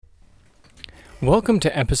Welcome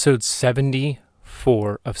to episode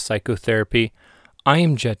 74 of Psychotherapy. I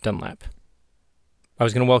am Jet Dunlap. I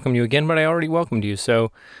was going to welcome you again, but I already welcomed you,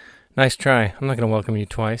 so nice try. I'm not going to welcome you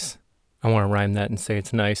twice. I want to rhyme that and say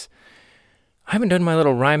it's nice. I haven't done my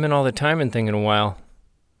little rhyming all the time and thing in a while.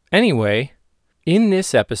 Anyway, in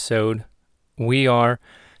this episode, we are...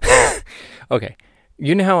 Okay,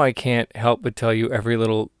 you know how I can't help but tell you every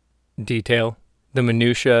little detail? The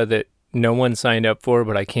minutia that no one signed up for,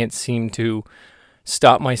 but I can't seem to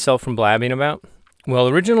stop myself from blabbing about? Well,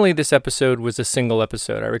 originally this episode was a single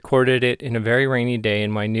episode. I recorded it in a very rainy day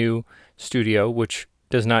in my new studio, which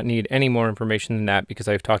does not need any more information than that because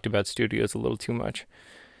I've talked about studios a little too much.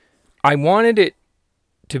 I wanted it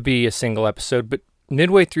to be a single episode, but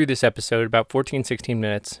midway through this episode, about 14, 16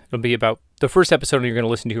 minutes, it'll be about the first episode you're going to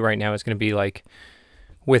listen to right now is going to be like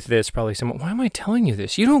with this, probably somewhat. Why am I telling you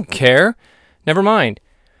this? You don't care. Never mind.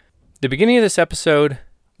 The beginning of this episode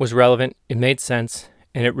was relevant, it made sense,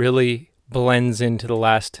 and it really blends into the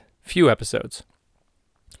last few episodes.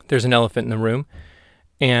 There's an elephant in the room,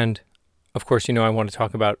 and of course, you know I want to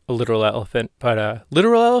talk about a literal elephant, but a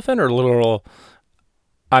literal elephant or literal...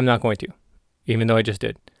 I'm not going to, even though I just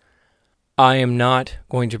did. I am not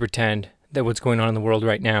going to pretend that what's going on in the world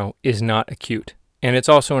right now is not acute. And it's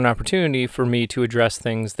also an opportunity for me to address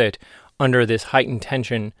things that, under this heightened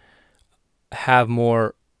tension, have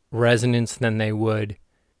more resonance than they would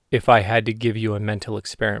if I had to give you a mental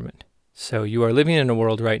experiment. So you are living in a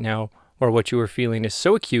world right now where what you are feeling is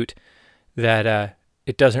so acute that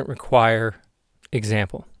it doesn't require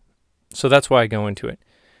example. So that's why I go into it.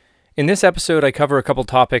 In this episode, I cover a couple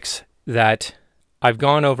topics that I've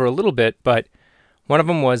gone over a little bit, but one of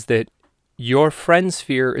them was that your friend's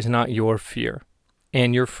fear is not your fear,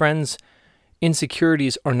 and your friend's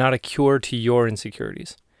insecurities are not a cure to your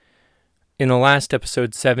insecurities. In the last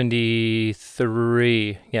episode,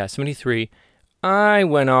 73, I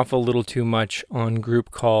went off a little too much on group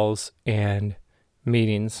calls and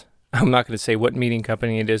meetings. I'm not going to say what meeting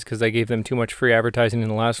company it is because I gave them too much free advertising in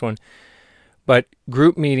the last one. But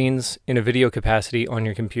group meetings in a video capacity on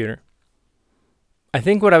your computer. I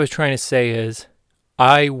think what I was trying to say is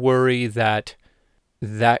I worry that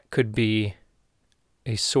that could be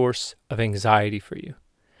a source of anxiety for you.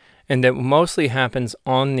 And that what mostly happens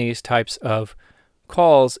on these types of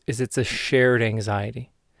calls is it's a shared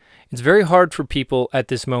anxiety. It's very hard for people at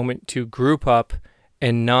this moment to group up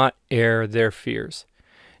and not air their fears.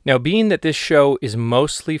 Now, being that this show is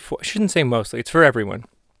mostly for, I shouldn't say mostly, it's for everyone.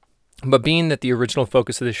 But being that the original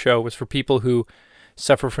focus of the show was for people who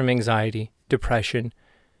suffer from anxiety, depression,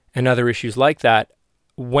 and other issues like that,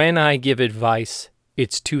 when I give advice,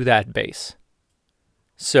 it's to that base.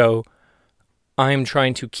 So I'm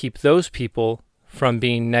trying to keep those people from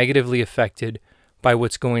being negatively affected by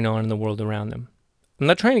what's going on in the world around them. I'm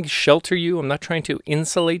not trying to shelter you. I'm not trying to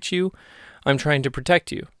insulate you. I'm trying to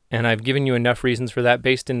protect you. And I've given you enough reasons for that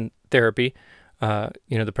based in therapy,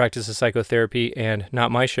 the practice of psychotherapy and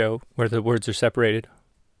not my show where the words are separated.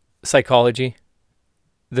 Psychology.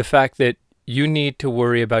 The fact that you need to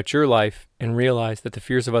worry about your life and realize that the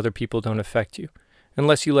fears of other people don't affect you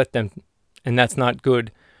unless you let them. And that's not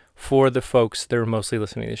good for the folks that are mostly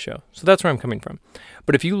listening to the show. So that's where I'm coming from.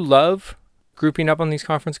 But if you love grouping up on these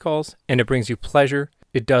conference calls and it brings you pleasure,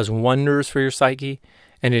 it does wonders for your psyche,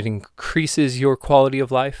 and it increases your quality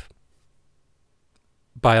of life,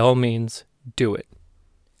 by all means, do it.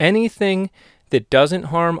 Anything that doesn't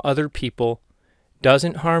harm other people,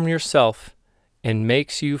 doesn't harm yourself, and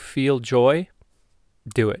makes you feel joy,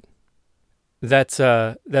 do it. That's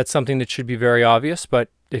something that should be very obvious, but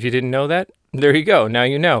if you didn't know that, there you go. Now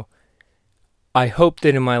you know. I hope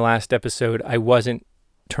that in my last episode, I wasn't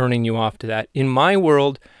turning you off to that. In my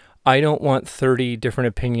world, I don't want 30 different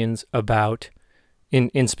opinions about,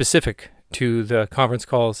 in specific to the conference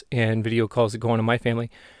calls and video calls that go on in my family.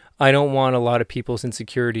 I don't want a lot of people's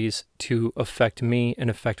insecurities to affect me and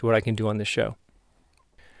affect what I can do on this show.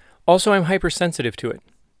 Also, I'm hypersensitive to it.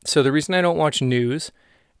 So the reason I don't watch news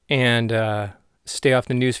and stay off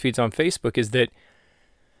the news feeds on Facebook is that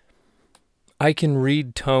I can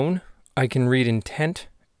read tone, I can read intent,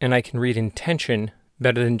 and I can read intention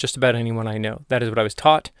better than just about anyone I know. That is what I was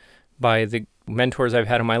taught by the mentors I've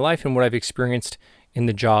had in my life and what I've experienced in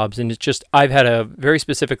the jobs. And it's just, I've had a very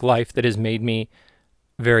specific life that has made me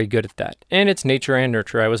very good at that. And it's nature and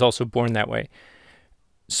nurture. I was also born that way.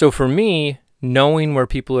 So for me, knowing where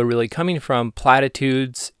people are really coming from,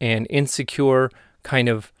 platitudes and insecure kind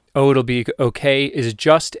of, oh, it'll be okay, is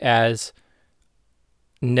just as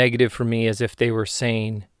negative for me as if they were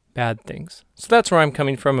saying bad things. So that's where I'm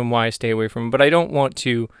coming from and why I stay away from them. But I don't want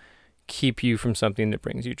to keep you from something that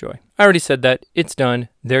brings you joy. I already said that. It's done.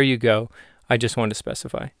 There you go. I just wanted to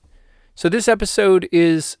specify. So this episode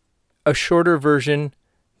is a shorter version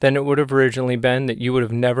than it would have originally been, that you would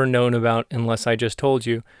have never known about unless I just told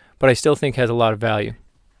you, but I still think has a lot of value.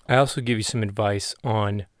 I also give you some advice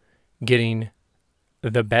on getting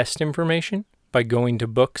the best information by going to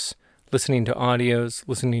books, listening to audios,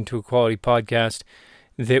 listening to a quality podcast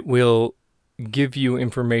that will give you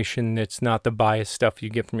information that's not the biased stuff you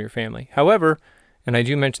get from your family. However, and I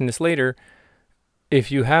do mention this later, if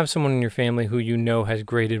you have someone in your family who you know has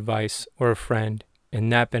great advice, or a friend, and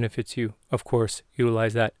that benefits you, of course,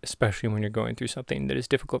 utilize that, especially when you're going through something that is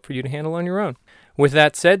difficult for you to handle on your own. With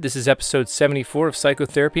that said, this is episode 74 of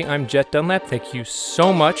Psychotherapy. I'm Jet Dunlap. Thank you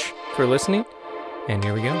so much for listening, and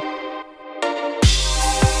here we go.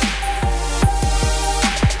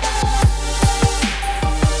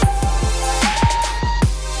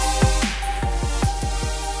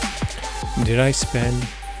 Did I spend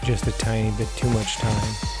just a tiny bit too much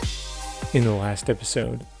time in the last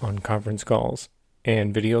episode on conference calls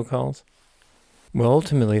and video calls? Well,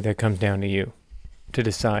 ultimately that comes down to you to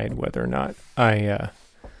decide whether or not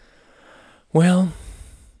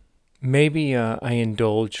maybe I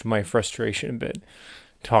indulged my frustration a bit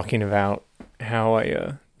talking about how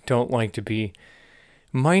I don't like to be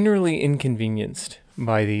minorly inconvenienced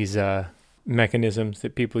by these mechanisms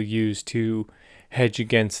that people use to hedge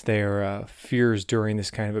against their fears during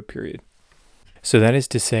this kind of a period. So that is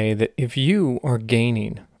to say that if you are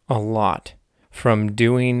gaining a lot from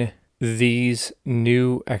doing these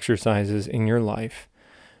new exercises in your life,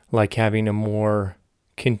 like having a more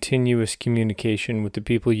continuous communication with the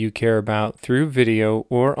people you care about through video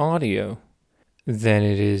or audio, then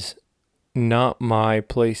it is not my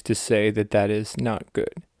place to say that that is not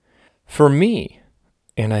good. For me,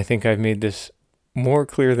 and I think I've made this more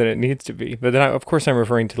clear than it needs to be, but then of course I'm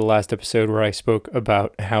referring to the last episode where I spoke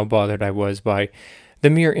about how bothered I was by the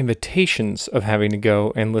mere invitations of having to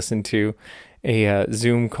go and listen to a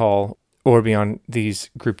Zoom call or be on these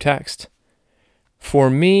group texts. For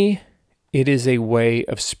me, it is a way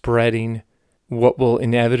of spreading what will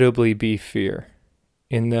inevitably be fear,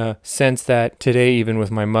 in the sense that today, even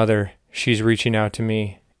with my mother, she's reaching out to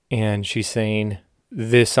me and she's saying,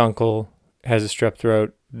 this uncle has a strep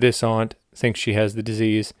throat, this aunt thinks she has the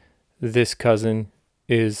disease, this cousin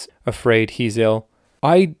is afraid he's ill.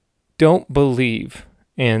 I don't believe,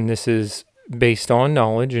 and this is based on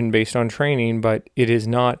knowledge and based on training, but it is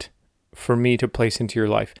not for me to place into your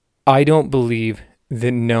life. I don't believe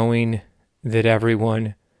that knowing that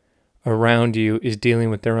everyone around you is dealing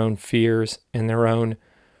with their own fears and their own,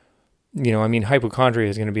 hypochondria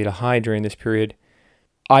is going to be at a high during this period.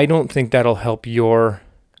 I don't think that'll help your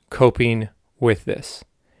coping with this.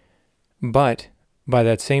 But by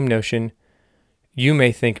that same notion, you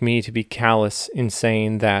may think me to be callous in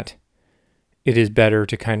saying that it is better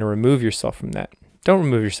to kind of remove yourself from that. Don't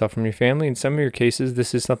remove yourself from your family. In some of your cases,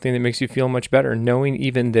 this is something that makes you feel much better. Knowing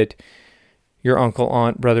even that your uncle,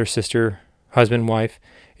 aunt, brother, sister, husband, wife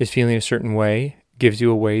is feeling a certain way gives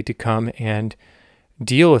you a way to come and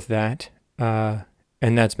deal with that, and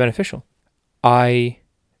that's beneficial. I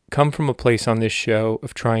come from a place on this show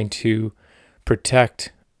of trying to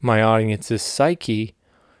protect my audience's psyche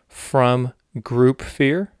from group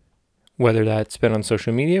fear, whether that's been on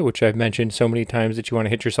social media, which I've mentioned so many times that you want to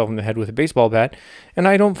hit yourself in the head with a baseball bat, and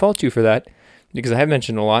I don't fault you for that because I have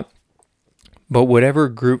mentioned a lot, but whatever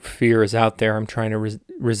group fear is out there, I'm trying to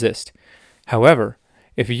resist. However,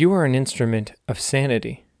 if you are an instrument of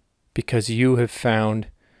sanity because you have found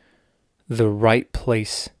the right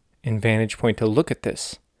place and vantage point to look at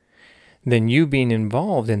this, then you being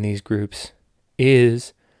involved in these groups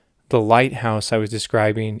is the lighthouse I was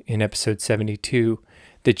describing in episode 72,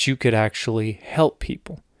 that you could actually help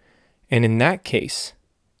people. And in that case,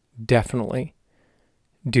 definitely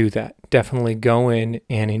do that. Definitely go in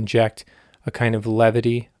and inject a kind of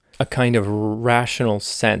levity, a kind of rational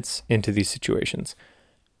sense into these situations.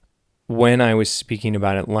 When I was speaking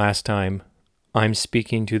about it last time, I'm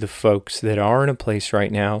speaking to the folks that are in a place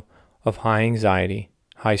right now of high anxiety,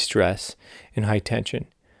 high stress, and high tension.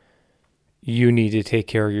 You need to take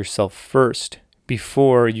care of yourself first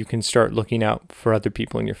before you can start looking out for other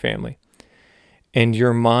people in your family. And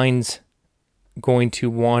your mind's going to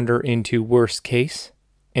wander into worst case.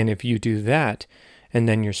 And if you do that, and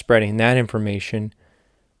then you're spreading that information,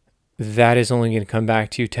 that is only going to come back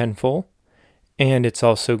to you tenfold. And it's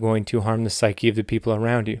also going to harm the psyche of the people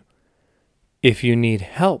around you. If you need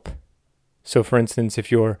help, so for instance,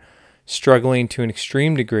 if you're struggling to an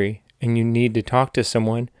extreme degree and you need to talk to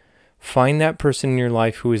someone, find that person in your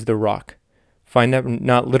life who is the rock. Find that,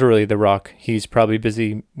 not literally the rock. He's probably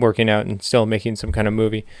busy working out and still making some kind of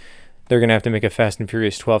movie. they're going to have to make a Fast and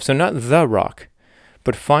Furious 12. So not The Rock,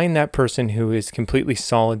 but find that person who is completely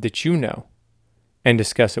solid that you know and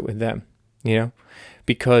discuss it with them,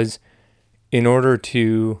 because in order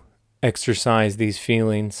to exercise these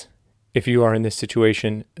feelings, if you are in this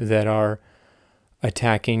situation that are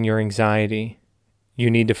attacking your anxiety,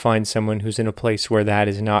 you need to find someone who's in a place where that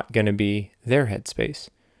is not going to be their headspace,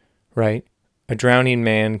 right? A drowning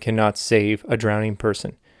man cannot save a drowning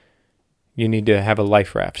person. You need to have a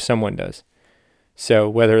life raft. Someone does. So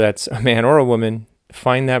whether that's a man or a woman,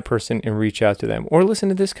 find that person and reach out to them, or listen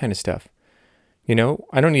to this kind of stuff. I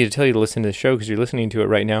don't need to tell you to listen to the show because you're listening to it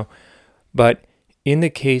right now. But in the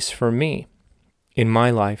case for me, in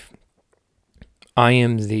my life, I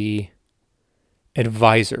am the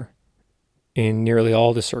advisor in nearly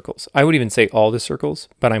all the circles. I would even say all the circles,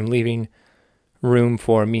 but I'm leaving room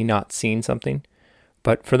for me not seeing something.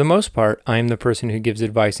 But for the most part, I'm the person who gives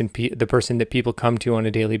advice and the person that people come to on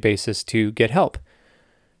a daily basis to get help.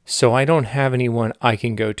 So I don't have anyone I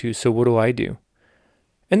can go to. So what do?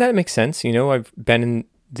 And that makes sense. I've been in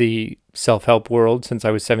the self-help world since I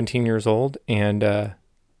was 17 years old, and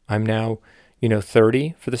I'm now,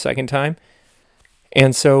 30 for the second time.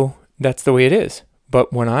 And so that's the way it is.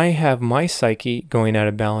 But when I have my psyche going out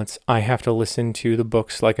of balance, I have to listen to the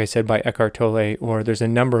books, like I said, by Eckhart Tolle, or there's a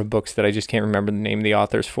number of books that I just can't remember the name of the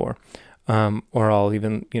authors for. Or I'll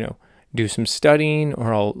even, do some studying,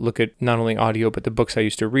 or I'll look at not only audio, but the books I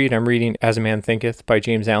used to read. I'm reading As a Man Thinketh by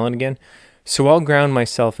James Allen again. So I'll ground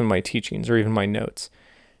myself in my teachings or even my notes,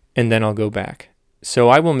 and then I'll go back. So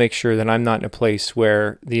I will make sure that I'm not in a place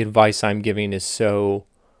where the advice I'm giving is so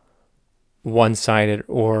one-sided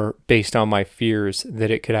or based on my fears that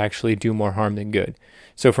it could actually do more harm than good.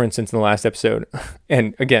 So for instance, in the last episode,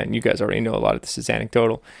 and again, you guys already know a lot of this is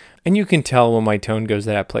anecdotal, and you can tell when my tone goes to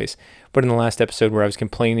that place. But in the last episode where I was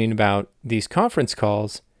complaining about these conference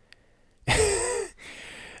calls,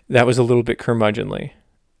 that was a little bit curmudgeonly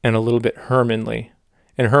and a little bit Hermanly.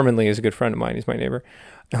 And Hermanly is a good friend of mine. He's my neighbor.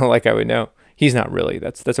 Like I would know. He's not really.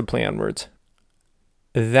 That's a play on words.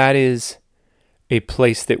 That is a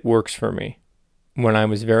place that works for me. When I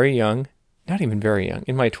was very young, not even very young,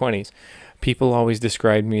 in my 20s, people always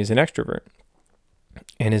described me as an extrovert.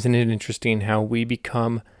 And isn't it interesting how we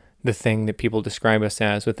become the thing that people describe us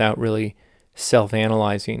as without really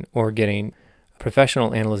self-analyzing or getting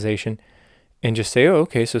professional analyzation and just say, oh,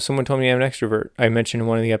 okay, so someone told me I'm an extrovert. I mentioned in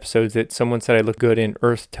one of the episodes that someone said I look good in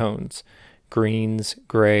earth tones, greens,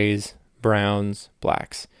 grays, browns,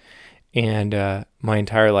 blacks. And my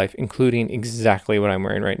entire life, including exactly what I'm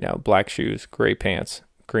wearing right now, black shoes, gray pants,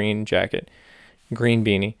 green jacket, green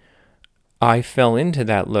beanie, I fell into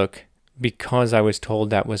that look because I was told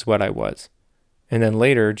that was what I was. And then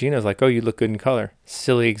later, Gina's like, oh, you look good in color.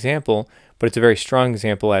 Silly example, but it's a very strong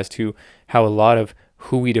example as to how a lot of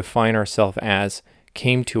who we define ourselves as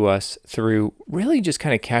came to us through really just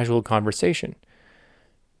kind of casual conversation.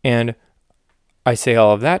 And I say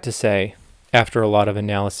all of that to say, after a lot of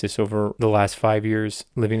analysis over the last 5 years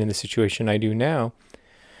living in the situation I do now,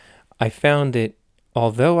 I found that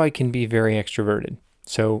although I can be very extroverted,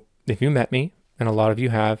 so if you met me, and a lot of you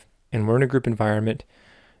have, and we're in a group environment,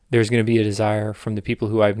 there's going to be a desire from the people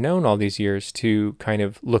who I've known all these years to kind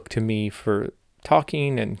of look to me for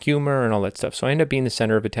talking and humor and all that stuff. So I end up being the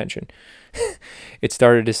center of attention. It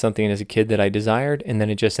started as something as a kid that I desired, and then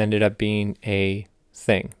it just ended up being a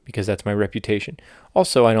thing because that's my reputation.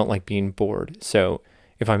 Also, I don't like being bored. So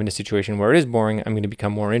if I'm in a situation where it is boring, I'm going to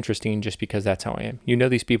become more interesting just because that's how I am. You know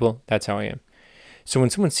these people, that's how I am. So when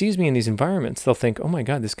someone sees me in these environments, they'll think, oh my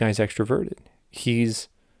God, this guy's extroverted. He's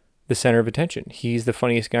the center of attention. He's the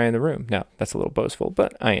funniest guy in the room. Now, that's a little boastful,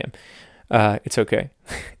 but I am. It's okay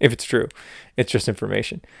if it's true. It's just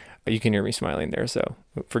information. You can hear me smiling there, so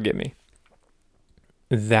forgive me.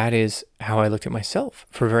 That is how I looked at myself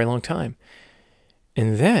for a very long time.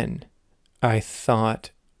 And then I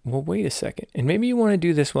thought, well, wait a second. And maybe you want to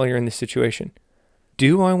do this while you're in this situation.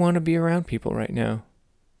 Do I want to be around people right now?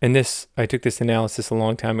 And I took this analysis a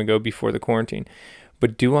long time ago before the quarantine.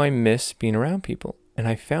 But do I miss being around people? And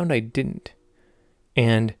I found I didn't.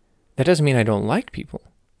 And that doesn't mean I don't like people.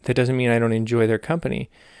 That doesn't mean I don't enjoy their company.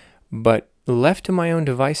 But left to my own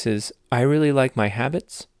devices, I really like my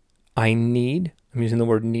habits. I'm using the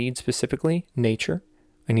word need specifically, nature.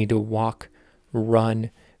 I need to walk, run,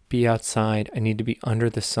 be outside. I need to be under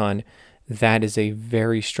the sun. That is a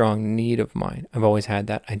very strong need of mine. I've always had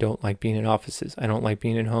that. I don't like being in offices. I don't like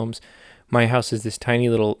being in homes. My house is this tiny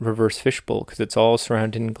little reverse fishbowl because it's all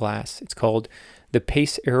surrounded in glass. It's called the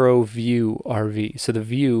Pace Arrow View RV. So the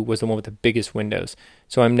View was the one with the biggest windows.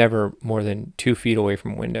 So I'm never more than 2 feet away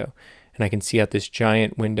from a window. and I can see out this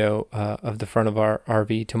giant window of the front of our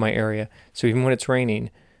RV to my area. So even when it's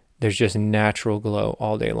raining, there's just natural glow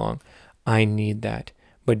all day long. I need that.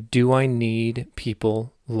 But do I need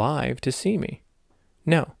people live to see me?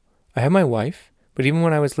 No. I have my wife, but even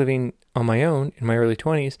when I was living on my own in my early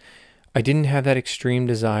 20s, I didn't have that extreme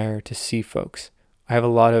desire to see folks. I have a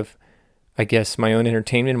lot of, I guess, my own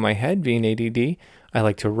entertainment in my head, being ADD. I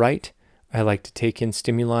like to write. I like to take in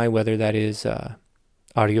stimuli, whether that is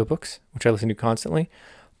audiobooks, which I listen to constantly,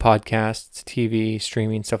 podcasts, TV,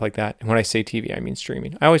 streaming, stuff like that. And when I say TV, I mean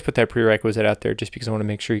streaming. I always put that prerequisite out there just because I want to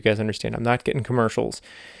make sure you guys understand I'm not getting commercials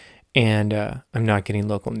and I'm not getting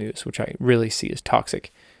local news, which I really see as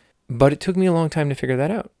toxic. But it took me a long time to figure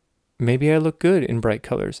that out. Maybe I look good in bright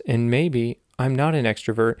colors, and maybe I'm not an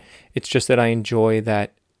extrovert. It's just that I enjoy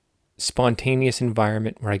that spontaneous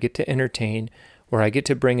environment where I get to entertain, where I get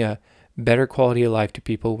to bring a better quality of life to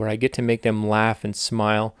people, where I get to make them laugh and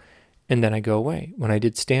smile, and then I go away. When I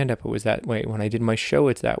did stand-up, it was that way. When I did my show,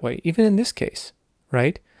 it's that way. Even in this case,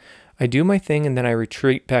 right? I do my thing, and then I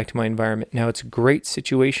retreat back to my environment. Now, it's a great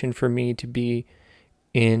situation for me to be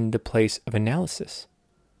in the place of analysis.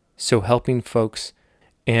 So helping folks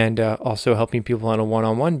and also helping people on a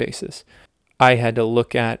one-on-one basis. I had to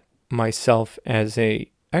look at myself as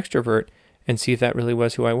a extrovert and see if that really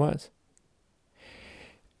was who I was.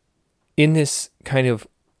 In this kind of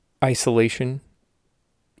isolation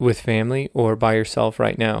with family or by yourself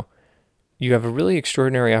right now, you have a really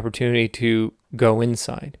extraordinary opportunity to go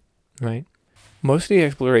inside, right? Most of the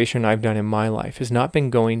exploration I've done in my life has not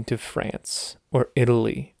been going to France or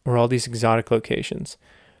Italy or all these exotic locations,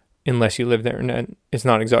 unless you live there, and it's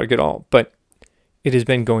not exotic at all, but it has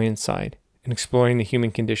been going inside and exploring the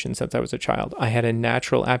human condition since I was a child. I had a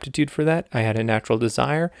natural aptitude for that. I had a natural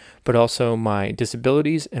desire, but also my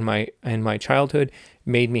disabilities and my childhood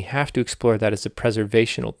made me have to explore that as a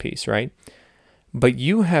preservational piece, right? But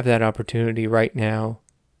you have that opportunity right now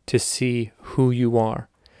to see who you are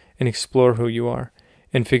and explore who you are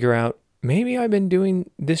and figure out, maybe I've been doing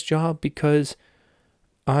this job because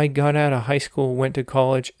I got out of high school, went to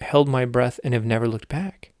college, held my breath, and have never looked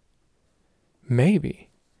back. Maybe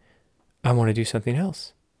I want to do something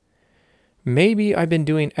else. Maybe I've been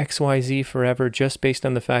doing XYZ forever just based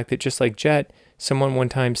on the fact that, just like Jet, someone one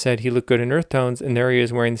time said he looked good in earth tones, and there he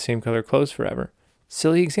is wearing the same color clothes forever.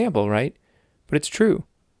 Silly example, right? But it's true.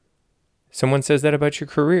 Someone says that about your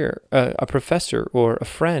career. A professor or a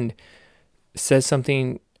friend says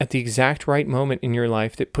something at the exact right moment in your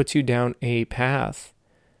life that puts you down a path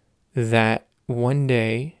that one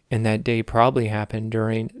day, and that day probably happened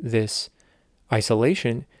during this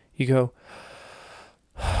isolation, you go,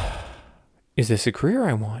 is this a career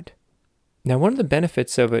I want? Now, one of the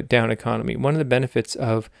benefits of a down economy, one of the benefits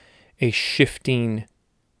of a shifting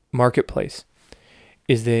marketplace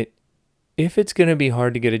is that if it's going to be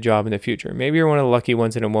hard to get a job in the future, maybe you're one of the lucky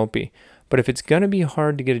ones and it won't be, but if it's going to be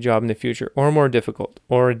hard to get a job in the future, or more difficult,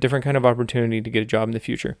 or a different kind of opportunity to get a job in the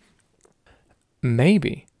future,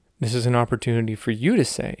 maybe this is an opportunity for you to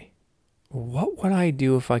say, what would I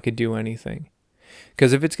do if I could do anything?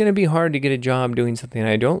 Because if it's going to be hard to get a job doing something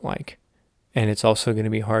I don't like, and it's also going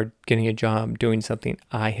to be hard getting a job doing something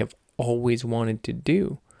I have always wanted to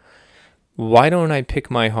do, why don't I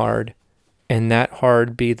pick my hard, and that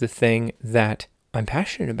hard be the thing that I'm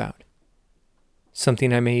passionate about?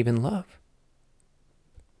 Something I may even love.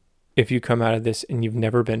 If you come out of this and you've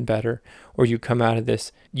never been better, or you come out of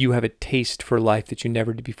this, you have a taste for life that you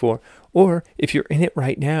never did before, or if you're in it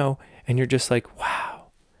right now and you're just like, wow,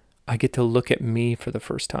 I get to look at me for the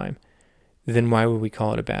first time, then why would we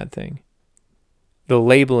call it a bad thing? The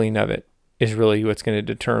labeling of it is really what's going to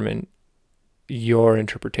determine your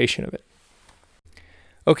interpretation of it.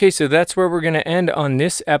 Okay, so that's where we're going to end on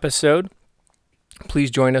this episode. Please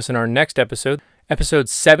join us in our next episode. Episode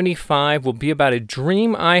 75 will be about a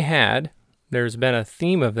dream I had. There's been a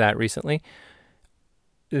theme of that recently.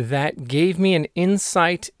 That gave me an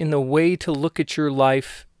insight in the way to look at your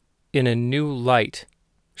life in a new light.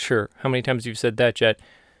 Sure, how many times have you said that, Jet?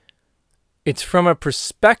 It's from a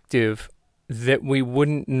perspective that we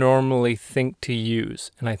wouldn't normally think to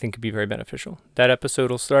use, and I think it'd be very beneficial. That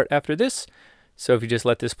episode will start after this, so if you just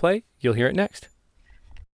let this play, you'll hear it next.